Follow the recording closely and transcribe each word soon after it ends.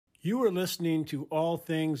You are listening to All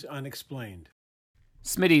Things Unexplained.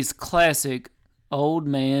 Smitty's classic old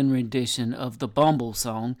man rendition of the Bumble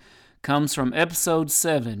song comes from episode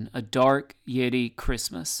 7, A Dark Yeti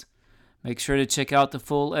Christmas. Make sure to check out the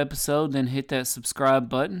full episode, then hit that subscribe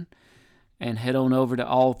button, and head on over to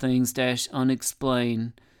All Things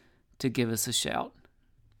Unexplained to give us a shout.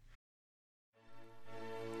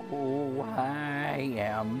 Oh, I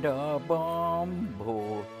am the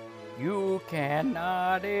Bumble. You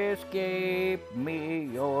cannot escape me.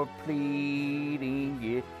 You're pleading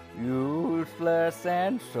it useless,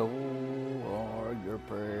 and so are your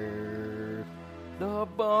prayers. The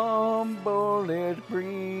Bumble is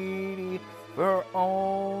greedy for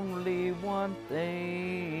only one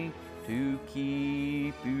thing: to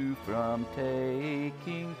keep you from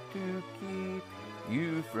taking, to keep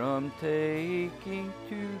you from taking,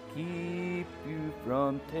 to keep you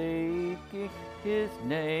from taking his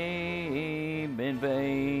name in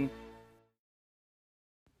vain.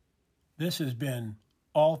 This has been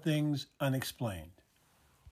All Things Unexplained.